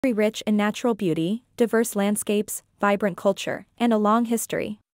Rich in natural beauty, diverse landscapes, vibrant culture, and a long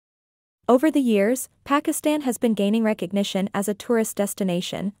history. Over the years, Pakistan has been gaining recognition as a tourist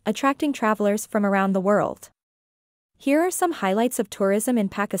destination, attracting travelers from around the world. Here are some highlights of tourism in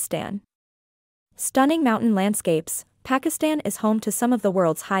Pakistan. Stunning mountain landscapes. Pakistan is home to some of the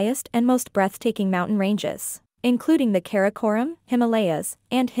world's highest and most breathtaking mountain ranges, including the Karakoram, Himalayas,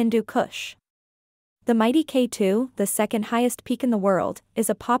 and Hindu Kush. The mighty K2, the second highest peak in the world, is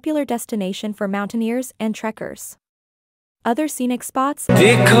a popular destination for mountaineers and trekkers. Other scenic spots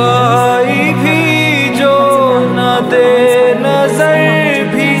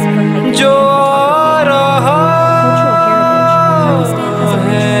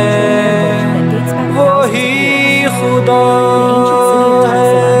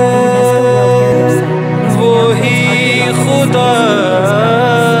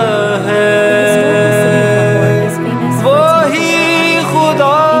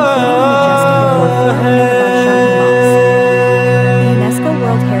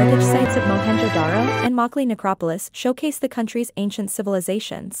necropolis showcase the country's ancient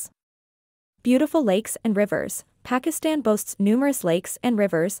civilizations. Beautiful lakes and rivers. Pakistan boasts numerous lakes and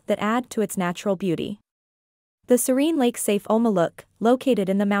rivers that add to its natural beauty. The serene Lake Saif ul Muluk, located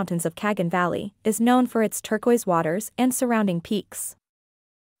in the mountains of Kagan Valley, is known for its turquoise waters and surrounding peaks.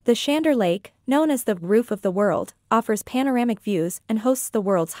 The Shandor Lake, known as the Roof of the World, offers panoramic views and hosts the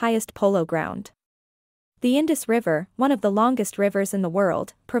world's highest polo ground. The Indus River, one of the longest rivers in the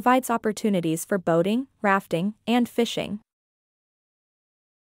world, provides opportunities for boating, rafting, and fishing.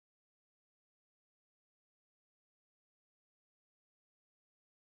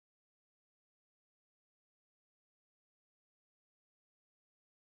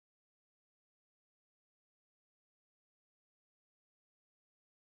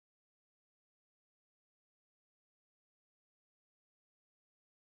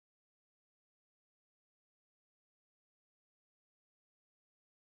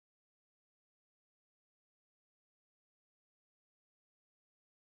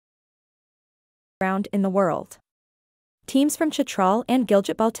 In the world. Teams from Chitral and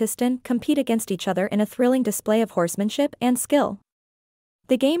Gilgit-Baltistan compete against each other in a thrilling display of horsemanship and skill.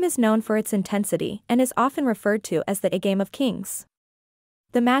 The game is known for its intensity and is often referred to as the A Game of Kings.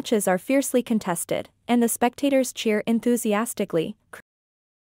 The matches are fiercely contested, and the spectators cheer enthusiastically,